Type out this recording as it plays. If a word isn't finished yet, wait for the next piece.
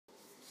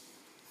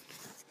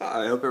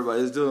Hi, I hope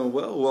everybody's doing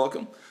well.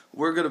 Welcome.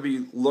 We're going to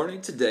be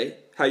learning today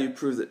how you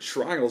prove that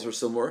triangles are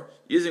similar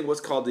using what's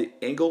called the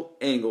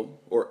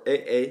angle-angle or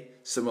AA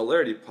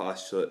similarity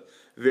postulate.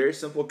 Very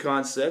simple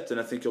concept, and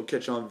I think you'll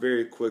catch on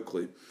very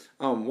quickly.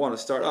 I want to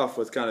start off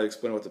with kind of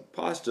explaining what the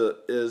postulate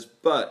is,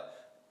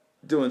 but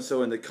doing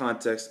so in the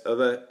context of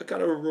a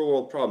kind of a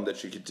real-world problem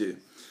that you could do.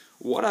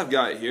 What I've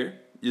got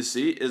here, you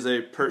see, is a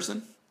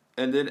person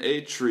and then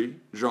a tree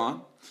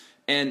drawn.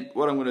 And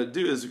what I'm going to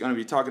do is we're going to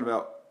be talking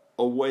about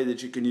a way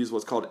that you can use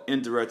what's called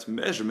indirect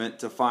measurement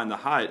to find the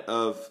height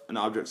of an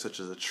object such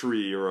as a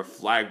tree or a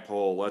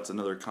flagpole. That's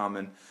another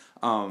common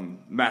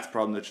math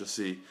problem that you'll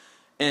see.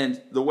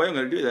 And the way I'm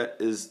going to do that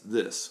is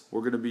this. We're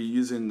going to be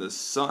using the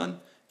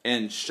sun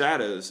and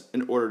shadows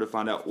in order to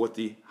find out what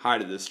the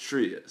height of this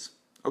tree is.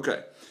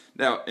 Okay,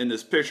 now in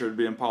this picture it'd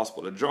be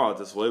impossible to draw it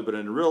this way, but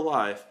in real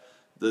life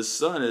the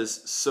sun is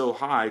so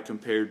high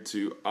compared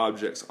to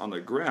objects on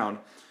the ground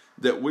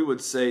that we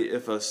would say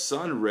if a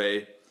sun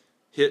ray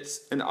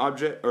hits an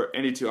object or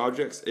any two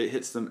objects, it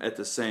hits them at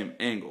the same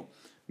angle.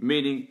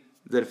 Meaning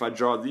that if I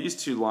draw these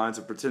two lines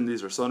and pretend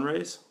these are sun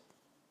rays,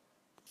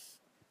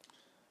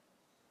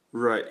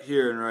 right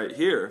here and right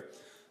here,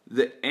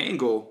 the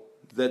angle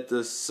that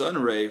the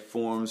sun ray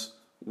forms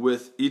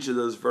with each of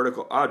those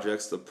vertical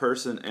objects, the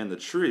person and the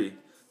tree,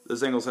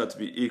 those angles have to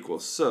be equal.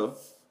 So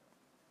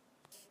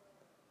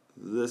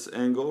this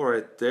angle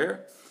right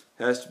there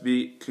has to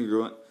be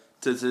congruent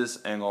to this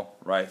angle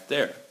right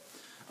there.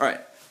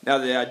 Alright, now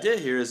the idea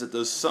here is that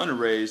those sun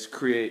rays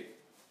create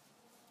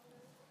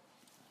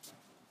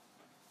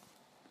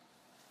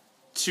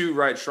two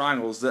right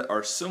triangles that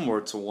are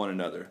similar to one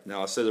another.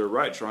 Now I say they're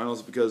right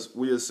triangles because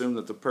we assume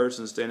that the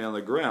person standing on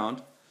the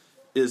ground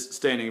is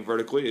standing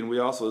vertically, and we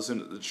also assume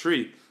that the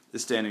tree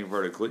is standing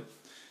vertically.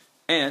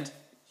 And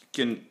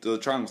can the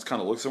triangles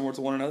kind of look similar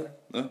to one another?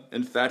 No?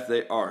 In fact,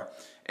 they are.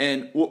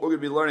 And what we're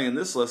going to be learning in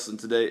this lesson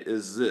today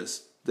is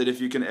this: that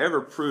if you can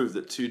ever prove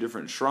that two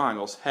different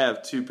triangles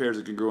have two pairs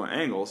of congruent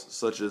angles,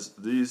 such as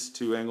these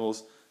two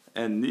angles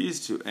and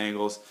these two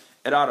angles,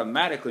 it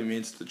automatically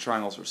means that the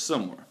triangles are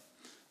similar.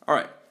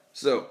 Alright,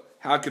 so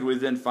how could we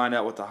then find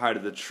out what the height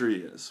of the tree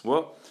is?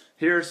 Well,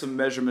 here are some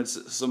measurements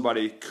that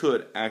somebody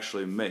could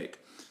actually make.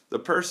 The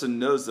person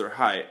knows their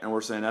height, and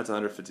we're saying that's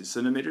 150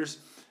 centimeters.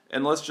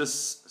 And let's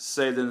just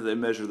say then that they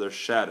measure their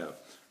shadow.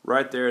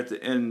 Right there at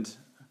the end,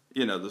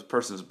 you know, this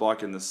person is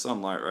blocking the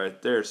sunlight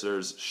right there, so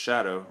there's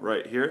shadow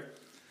right here.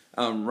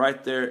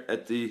 Right there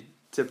at the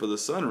tip of the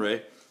sun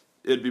ray,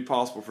 it'd be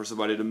possible for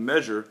somebody to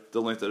measure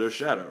the length of their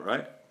shadow,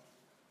 right?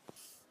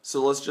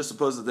 So let's just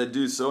suppose that they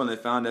do so and they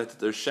found out that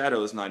their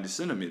shadow is 90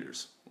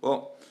 centimeters.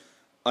 Well,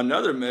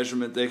 another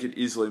measurement they could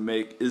easily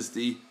make is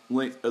the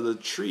length of the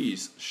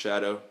tree's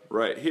shadow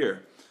right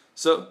here.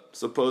 So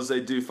suppose they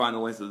do find the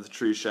length of the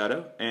tree's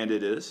shadow, and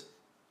it is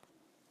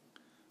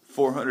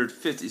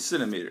 450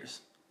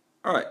 centimeters.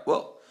 Alright,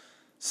 well,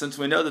 since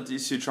we know that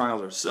these two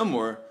triangles are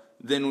similar,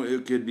 then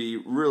it could be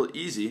real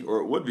easy, or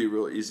it would be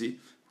real easy,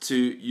 to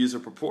use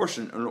a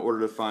proportion in order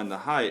to find the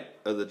height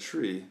of the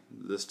tree,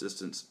 this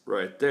distance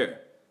right there.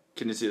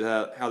 Can you see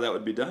how that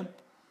would be done?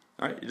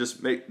 Alright, you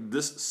just make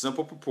this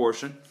simple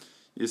proportion.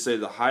 You say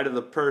the height of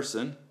the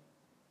person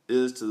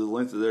is to the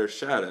length of their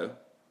shadow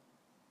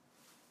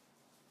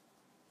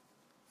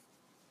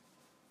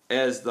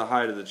as the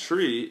height of the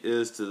tree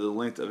is to the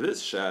length of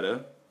its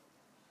shadow.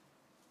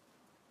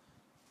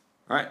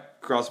 Alright,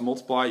 cross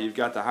multiply, you've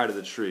got the height of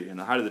the tree. And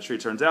the height of the tree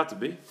turns out to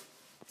be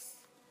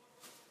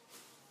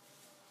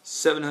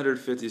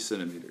 750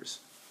 centimeters.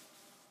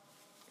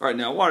 Alright,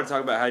 now I want to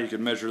talk about how you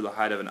can measure the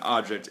height of an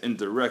object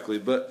indirectly,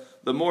 but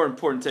the more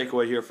important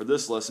takeaway here for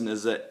this lesson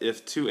is that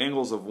if two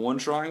angles of one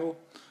triangle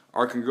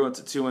are congruent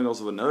to two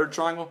angles of another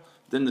triangle,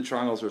 then the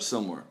triangles are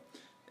similar.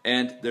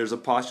 And there's a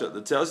postulate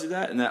that tells you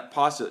that, and that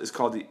postulate is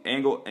called the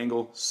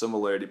angle-angle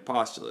similarity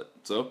postulate.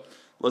 So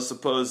let's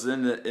suppose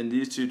then that in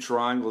these two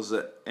triangles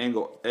that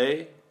angle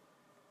A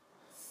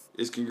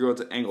is congruent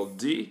to angle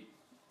D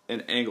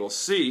and angle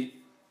C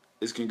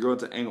is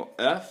congruent to angle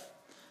F.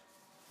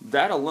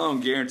 That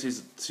alone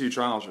guarantees that the two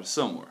triangles are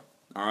similar.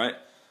 Alright?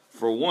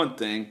 For one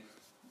thing,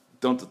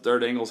 don't the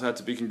third angles have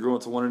to be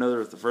congruent to one another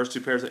if the first two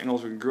pairs of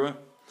angles are congruent?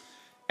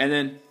 And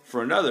then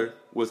for another,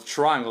 with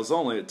triangles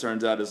only, it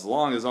turns out as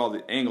long as all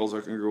the angles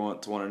are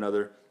congruent to one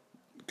another,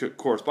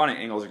 corresponding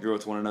angles are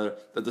congruent to one another,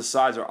 that the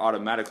sides are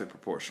automatically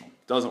proportional.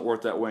 It doesn't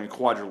work that way in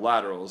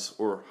quadrilaterals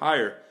or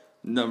higher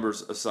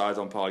numbers of sides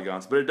on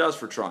polygons, but it does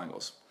for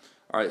triangles.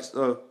 Alright,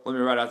 so let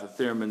me write out the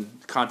theorem in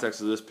the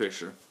context of this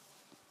picture.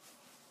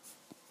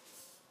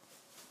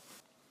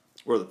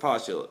 Or the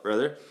postulate,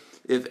 rather.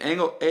 If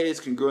angle A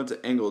is congruent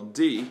to angle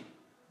D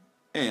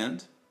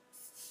and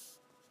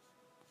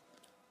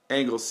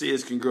angle C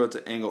is congruent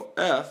to angle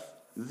F,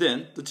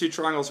 then the two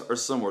triangles are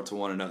similar to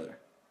one another.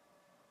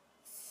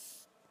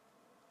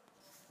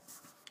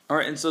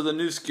 Alright, and so the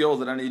new skill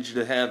that I need you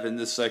to have in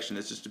this section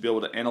is just to be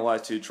able to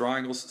analyze two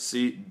triangles,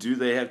 see do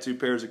they have two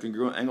pairs of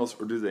congruent angles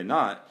or do they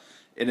not,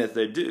 and if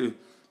they do,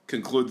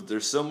 conclude that they're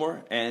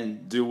similar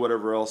and do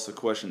whatever else the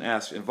question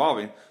asks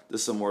involving the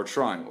similar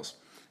triangles.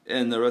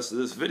 In the rest of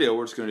this video,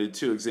 we're just going to do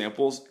two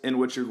examples in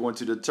which you're going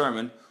to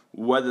determine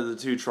whether the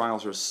two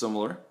triangles are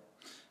similar.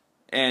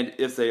 And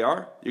if they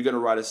are, you're going to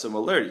write a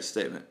similarity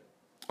statement.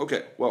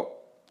 Okay, well,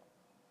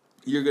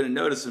 you're going to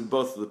notice in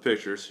both of the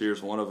pictures,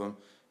 here's one of them,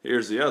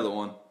 here's the other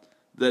one,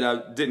 that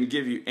I didn't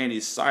give you any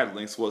side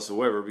links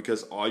whatsoever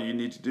because all you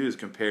need to do is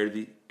compare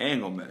the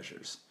angle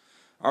measures.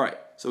 Alright,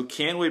 so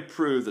can we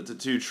prove that the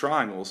two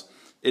triangles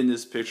in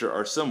this picture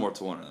are similar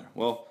to one another?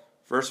 Well,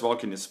 first of all,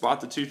 can you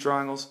spot the two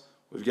triangles?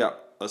 We've got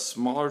a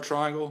smaller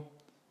triangle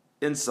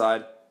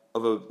inside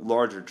of a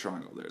larger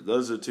triangle there.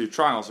 Those are the two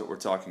triangles that we're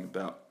talking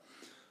about.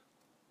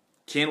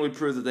 Can we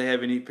prove that they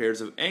have any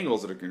pairs of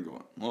angles that are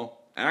congruent? Well,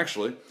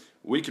 actually,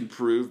 we can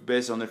prove,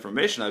 based on the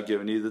information I've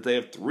given you, that they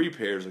have three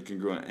pairs of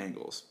congruent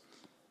angles.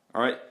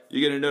 Alright,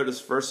 you're going to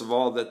notice, first of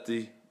all, that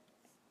the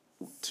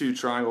two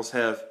triangles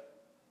have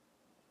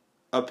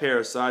a pair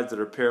of sides that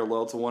are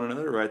parallel to one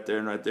another, right there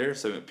and right there.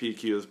 Segment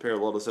PQ is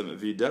parallel to segment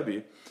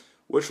VW,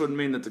 which would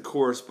mean that the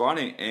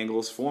corresponding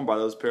angles formed by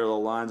those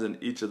parallel lines in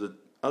each of the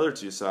other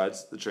two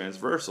sides, the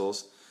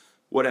transversals,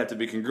 would have to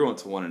be congruent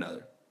to one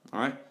another.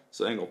 Alright,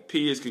 so angle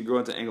P is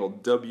congruent to angle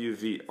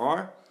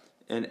WVR,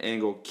 and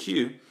angle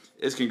Q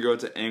is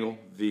congruent to angle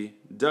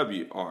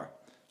VWR.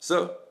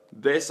 So,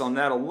 based on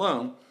that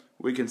alone,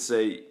 we can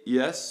say,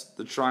 yes,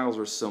 the triangles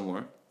are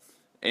similar.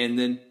 And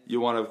then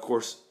you want to, of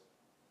course,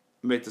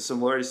 make the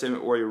similarity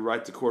statement where you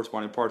write the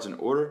corresponding parts in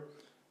order.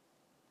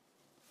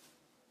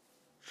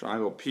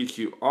 Triangle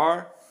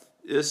PQR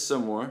is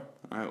similar,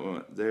 all right, we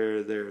went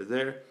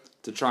there,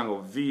 to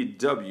triangle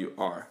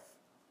VWR.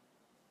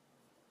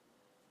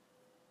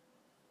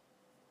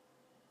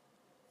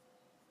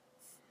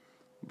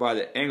 By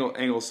the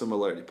angle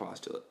similarity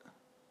postulate.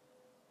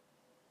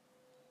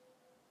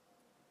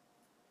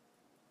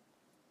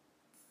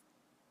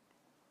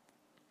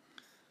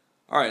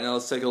 Alright, now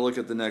let's take a look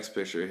at the next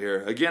picture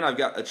here. Again, I've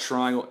got a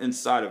triangle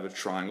inside of a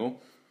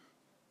triangle,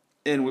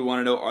 and we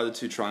want to know, are the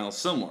two triangles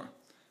similar?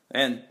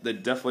 And they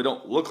definitely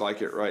don't look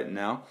like it right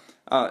now.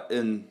 Like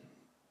in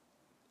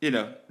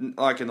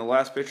the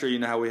last picture, you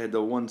know how we had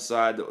the one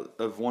side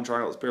of one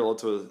triangle that was parallel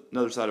to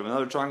another side of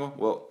another triangle?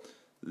 Well,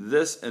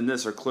 this and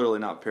this are clearly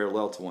not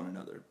parallel to one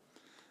another.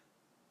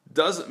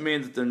 Doesn't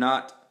mean that they're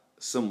not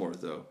similar,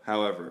 though.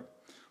 However,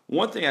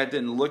 one thing I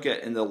didn't look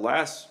at in the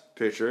last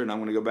picture, and I'm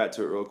going to go back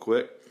to it real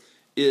quick,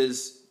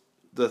 is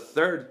the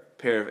third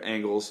pair of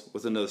angles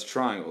within those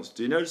triangles.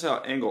 Do you notice how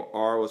angle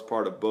R was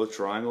part of both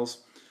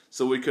triangles?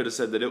 So we could have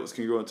said that it was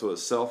congruent to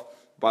itself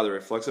by the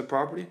reflexive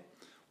property.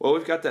 Well,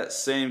 we've got that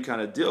same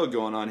kind of deal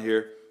going on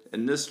here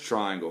in this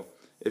triangle.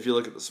 If you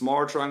look at the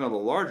smaller triangle and the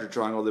larger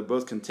triangle, they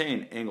both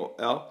contain angle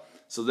L.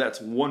 So that's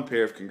one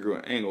pair of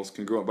congruent angles,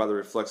 congruent by the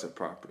reflexive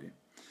property.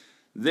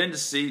 Then to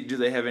see, do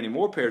they have any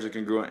more pairs of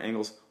congruent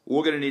angles,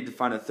 we're going to need to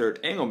find a third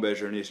angle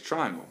measure in each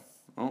triangle.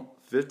 Well,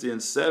 50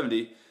 and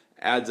 70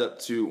 adds up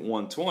to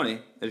 120,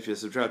 and if you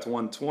subtract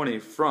 120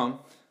 from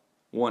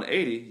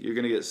 180, you're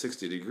going to get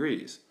 60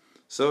 degrees.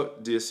 So,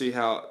 do you see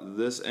how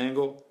this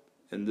angle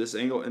and this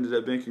angle ended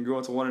up being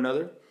congruent to one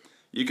another?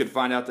 You could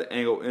find out the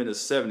angle N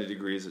is 70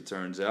 degrees, it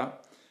turns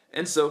out.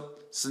 And so,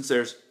 since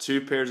there's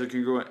two pairs of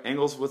congruent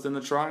angles within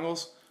the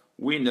triangles,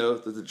 we know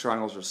that the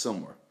triangles are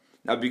similar.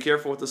 Now, be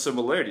careful with the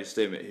similarity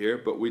statement here,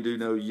 but we do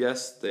know,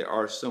 yes, they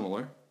are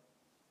similar.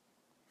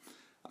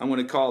 I'm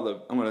going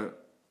to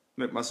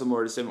make my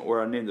similarity statement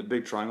where I name the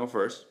big triangle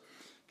first.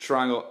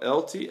 Triangle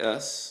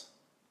LTS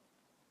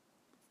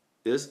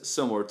is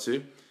similar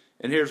to,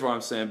 and here's why I'm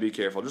saying be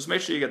careful. Just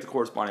make sure you get the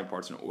corresponding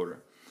parts in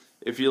order.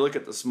 If you look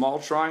at the small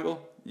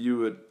triangle, you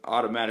would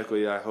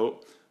automatically, I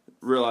hope,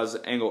 realize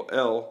that angle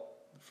L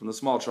from the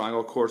small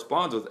triangle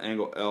corresponds with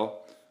angle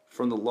L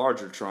from the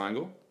larger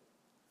triangle.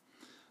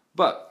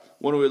 But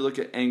when we look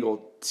at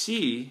angle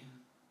T,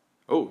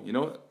 oh, you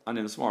know what? I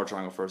named the smaller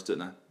triangle first,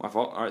 didn't I? My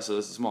fault. All right, so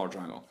this is a smaller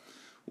triangle.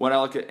 When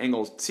I look at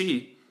angle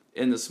T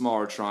in the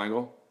smaller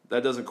triangle,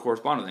 that doesn't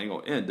correspond with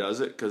angle N, does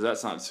it? Because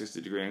that's not a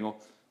 60-degree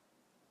angle.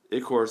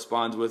 It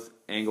corresponds with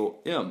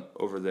angle M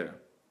over there.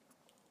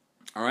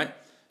 All right?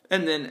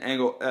 And then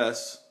angle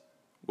S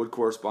would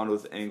correspond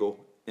with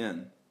angle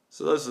N.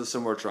 So those are the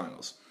similar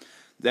triangles.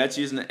 That's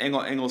using the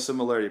angle-angle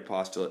similarity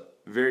postulate.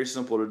 Very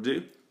simple to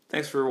do.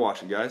 Thanks for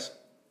watching, guys.